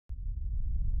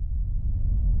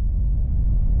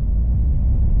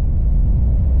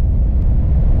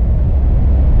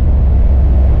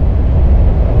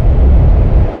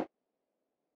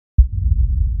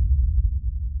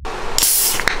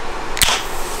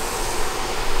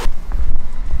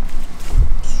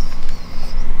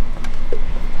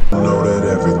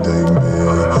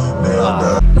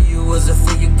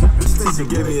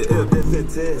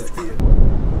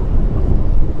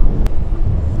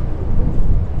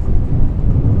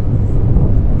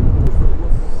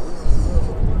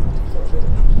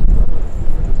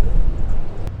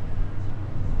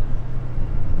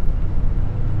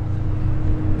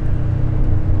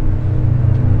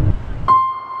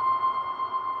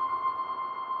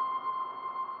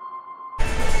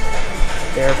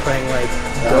They're playing like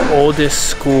the oldest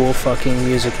school fucking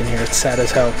music in here. It's sad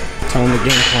as hell. Tell them the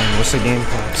game plan. What's the game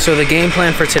plan? So the game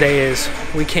plan for today is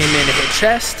we came in to hit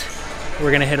chest.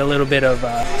 We're gonna hit a little bit of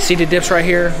seated dips right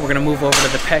here. We're gonna move over to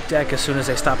the pec deck as soon as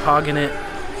they stop hogging it.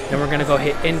 Then we're gonna go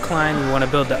hit incline. We wanna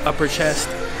build the upper chest,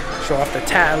 show off the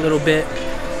tat a little bit.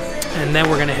 And then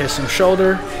we're gonna hit some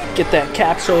shoulder, get that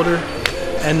cap shoulder,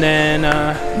 and then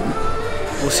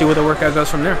we'll see where the workout goes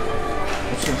from there.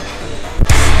 Let's see.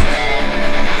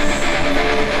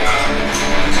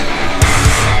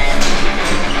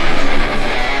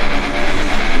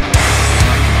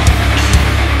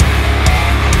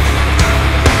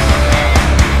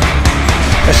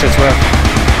 That shit's rough.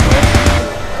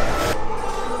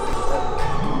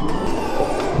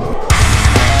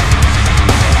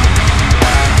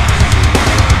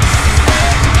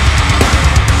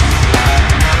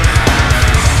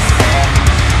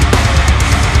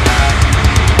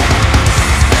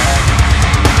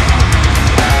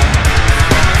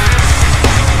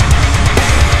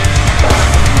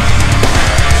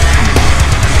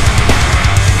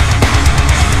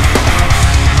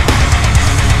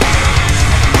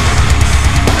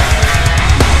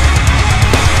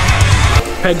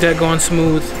 Peg deck going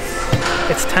smooth.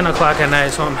 It's 10 o'clock at night,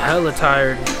 so I'm hella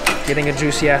tired. Getting a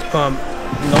juicy ass pump.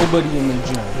 Nobody in the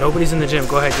gym. Nobody's in the gym.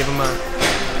 Go ahead, give them a...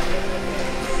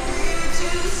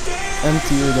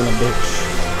 Emptier than a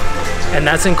bitch. And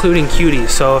that's including cuties.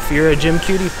 So if you're a gym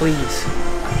cutie, please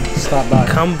stop by.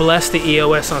 Come bless the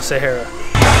EOS on Sahara.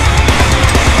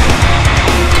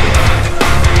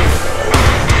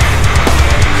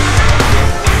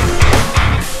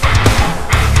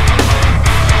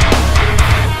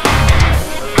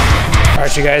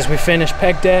 Alright you guys, we finished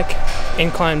pec deck,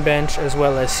 incline bench, as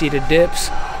well as seated dips.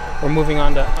 We're moving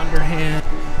on to underhand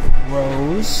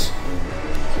rows.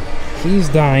 He's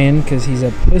dying because he's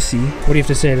a pussy. What do you have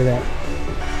to say to that?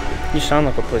 You sound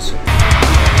like a pussy.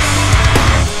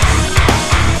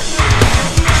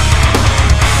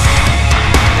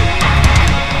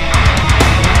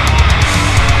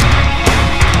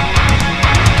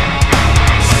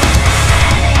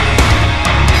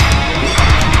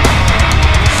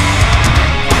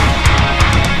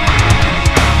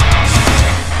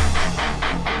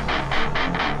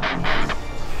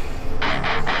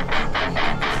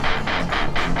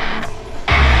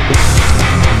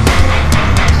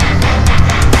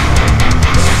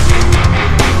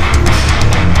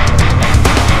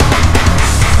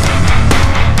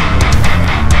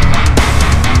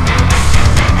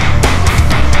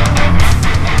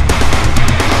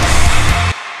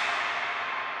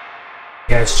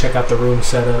 Guys, check out the room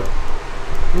setup.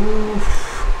 Oof.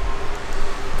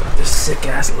 Got this sick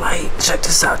ass light. Check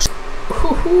this out.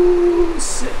 Ooh,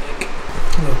 sick.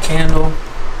 Little candle.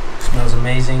 Smells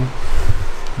amazing.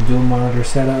 Dual monitor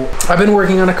setup. I've been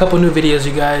working on a couple new videos,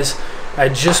 you guys. I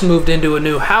just moved into a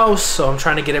new house, so I'm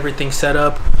trying to get everything set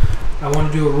up. I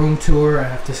want to do a room tour. I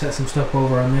have to set some stuff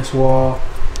over on this wall.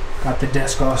 Got the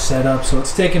desk all set up, so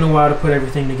it's taking a while to put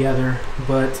everything together,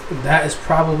 but that is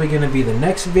probably going to be the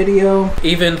next video.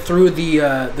 Even through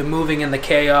the moving and the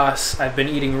chaos, I've been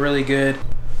eating really good,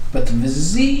 but the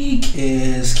physique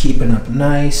is keeping up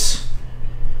nice.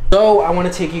 So I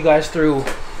want to take you guys through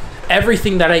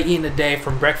everything that I eat in a day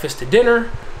from breakfast to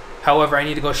dinner. However, I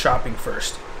need to go shopping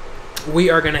first. We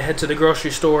are going to head to the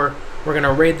grocery store. We're going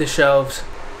to raid the shelves,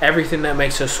 everything that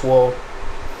makes us swole.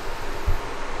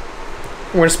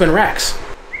 We're gonna spin racks.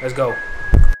 Let's go.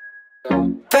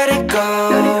 Let it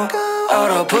go.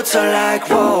 얼어붙어 like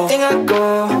whoa.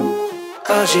 띵하고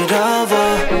어지러워.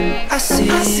 I see.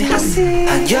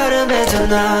 한여름에도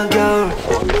난 겨울.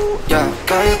 Yeah,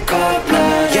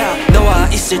 yeah. 너와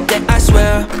있을 때 I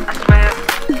swear.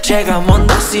 제가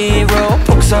먼저 zero.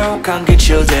 폭설한 그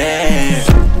children.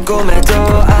 꿈에도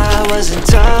I wasn't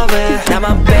dumb.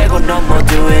 나만 빼고 넌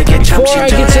모두에게 참 친절해. Before I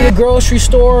get to the grocery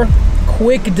store,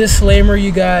 quick disclaimer,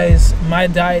 you guys, my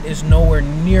diet is nowhere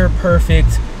near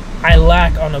perfect. I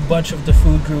lack on a bunch of the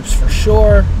food groups for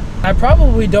sure. I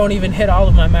probably don't even hit all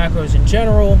of my macros in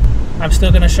general. I'm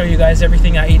still gonna show you guys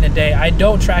everything I eat in a day. I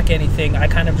don't track anything. I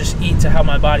kind of just eat to how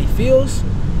my body feels.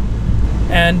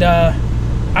 And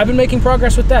I've been making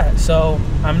progress with that. So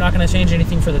I'm not gonna change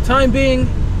anything for the time being.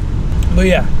 But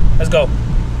yeah, let's go.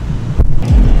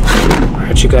 All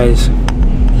right, you guys,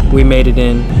 we made it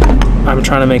in. I'm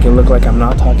trying to make it look like I'm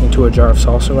not talking to a jar of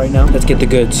salsa right now. Let's get the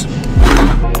goods.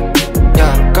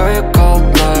 Yeah, girl, you're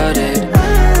cold-blooded.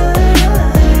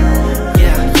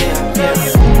 Yeah, yeah, yeah.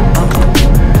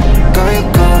 Girl,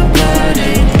 you're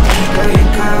cold-blooded.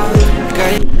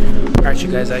 Alright, you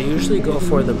guys, I usually go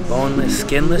for the boneless,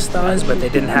 skinless thighs, but they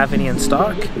didn't have any in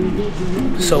stock.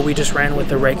 So we just ran with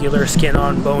the regular skin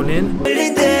on, bone in.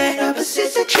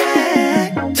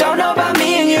 Don't know about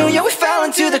me and you, yeah, we fell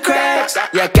into the cracks.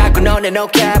 Yeah, got no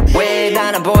cap. Wait,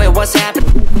 boy, what's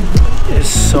happening? It's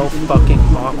so fucking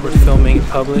awkward filming in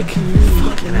public.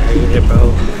 Fucking I hate it, bro.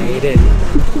 I hate it.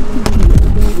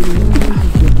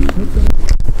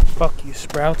 Fuck you,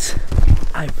 Sprouts.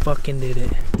 I fucking did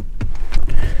it.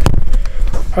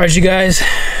 Alright, you guys.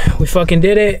 We fucking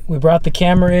did it. We brought the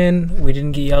camera in. We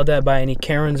didn't get yelled at by any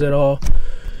Karens at all.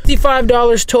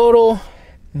 $55 total.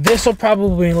 This will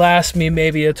probably last me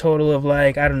maybe a total of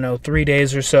like, I don't know, 3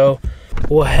 days or so.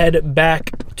 We'll head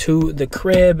back to the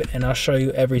crib and I'll show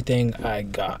you everything I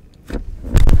got.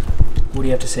 What do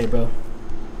you have to say, bro?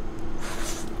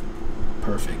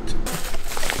 Perfect.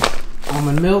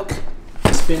 Almond milk,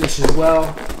 spinach as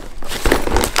well.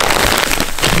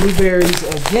 Blueberries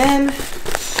again.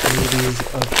 Smoothies,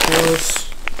 of course.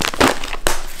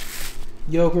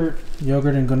 Yogurt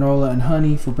and granola and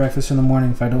honey for breakfast in the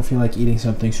morning if I don't feel like eating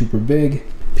something super big.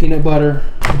 Peanut butter,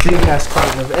 big ass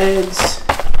carton of eggs.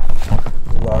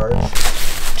 Large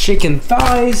chicken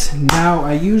thighs. Now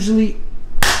I usually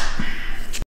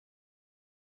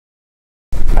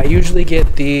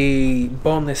get the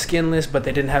boneless, skinless, but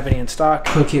they didn't have any in stock.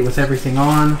 Cook it with everything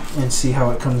on and see how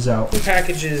it comes out. 2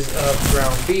 packages of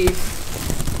ground beef,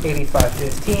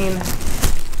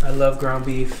 85.15. I love ground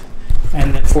beef.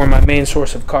 And then for my main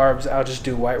source of carbs, I'll just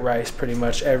do white rice pretty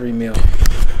much every meal.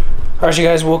 Alright, you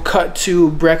guys, we'll cut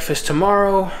to breakfast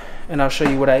tomorrow and I'll show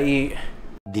you what I eat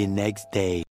the next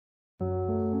day.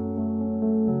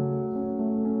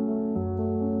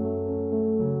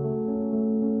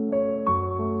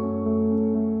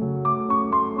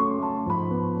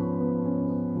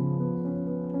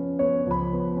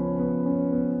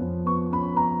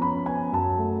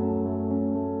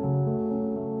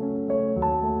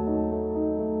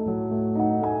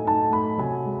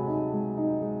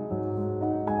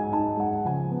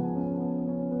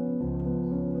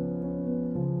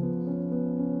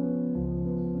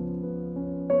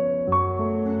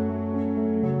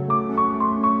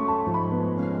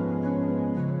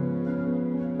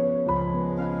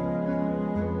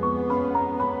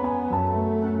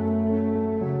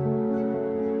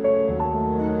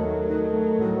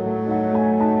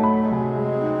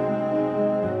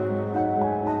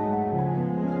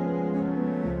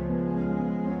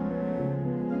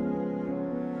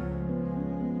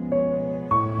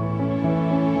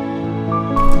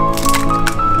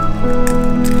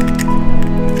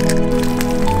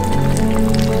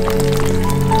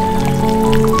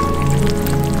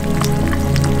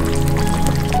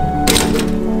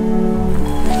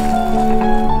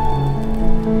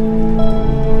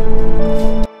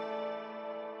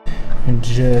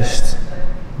 Just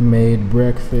made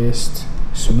breakfast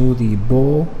smoothie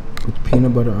bowl with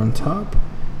peanut butter on top,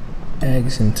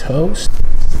 eggs and toast.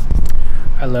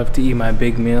 I love to eat my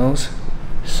big meals,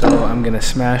 so I'm gonna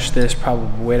smash this,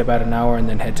 probably wait about an hour and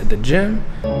then head to the gym.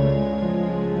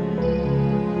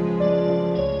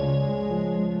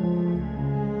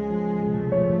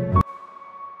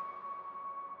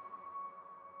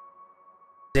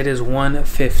 It is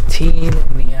 1:15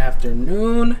 in the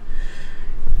afternoon.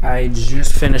 I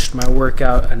just finished my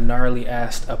workout, a gnarly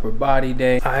ass upper body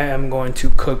day. I am going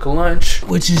to cook lunch,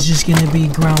 which is just gonna be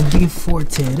ground beef for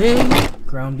today.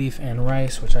 Ground beef and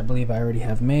rice, which I believe I already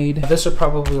have made. This will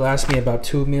probably last me about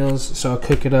 2 meals, so I'll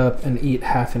cook it up and eat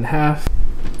half and half.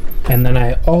 And then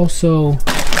I also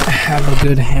have a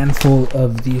good handful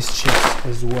of these chips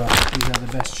as well. These are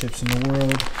the best chips in the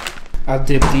world. I'll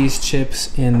dip these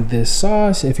chips in this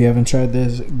sauce. If you haven't tried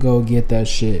this, go get that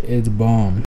shit. It's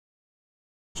bomb.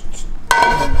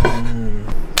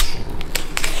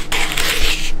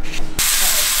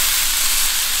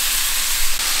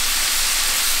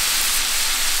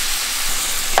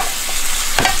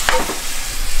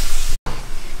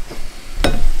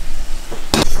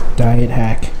 Diet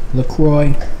hack.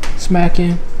 LaCroix.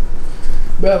 Smacking.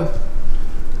 Bro.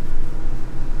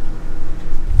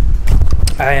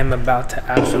 I am about to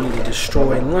absolutely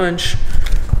destroy lunch.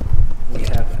 We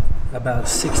have about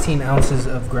 16 ounces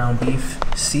of ground beef,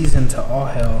 seasoned to all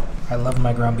hell. I love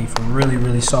my ground beef, really,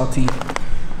 really salty.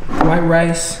 White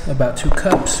rice, about 2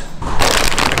 cups.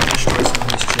 Destroy some of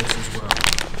these chips as well,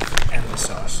 and the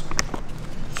sauce.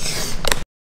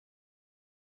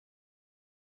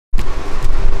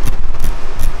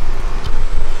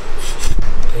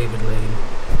 David Lane.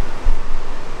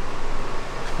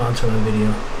 Sponsor my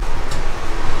video.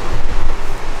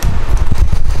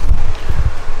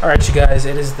 Alright, you guys,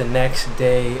 it is the next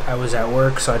day. I was at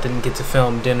work, so I didn't get to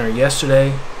film dinner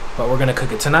yesterday, but we're gonna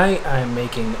cook it tonight. I am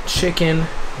making chicken.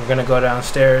 We're gonna go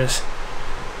downstairs,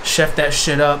 chef that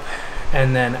shit up,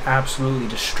 and then absolutely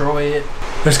destroy it.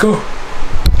 Let's go.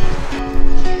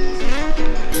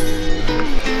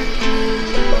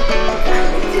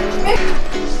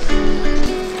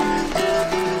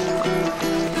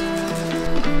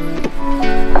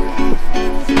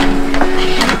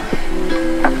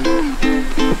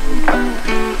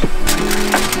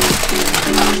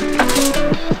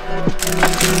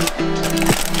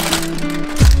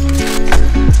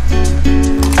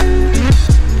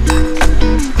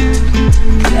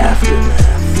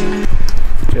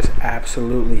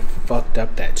 Absolutely fucked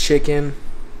up that chicken.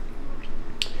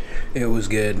 It was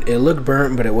good. It looked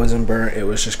burnt, but it wasn't burnt. It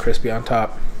was just crispy on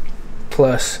top.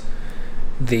 Plus,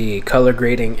 the color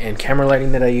grading and camera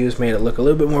lighting that I used made it look a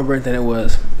little bit more burnt than it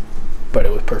was, but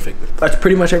it was perfect. That's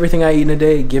pretty much everything I eat in a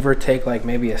day, give or take like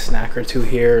maybe a snack or two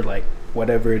here, like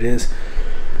whatever it is.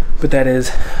 But that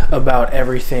is about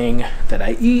everything that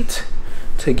I eat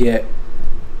to get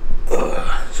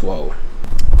swole.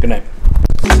 Good night.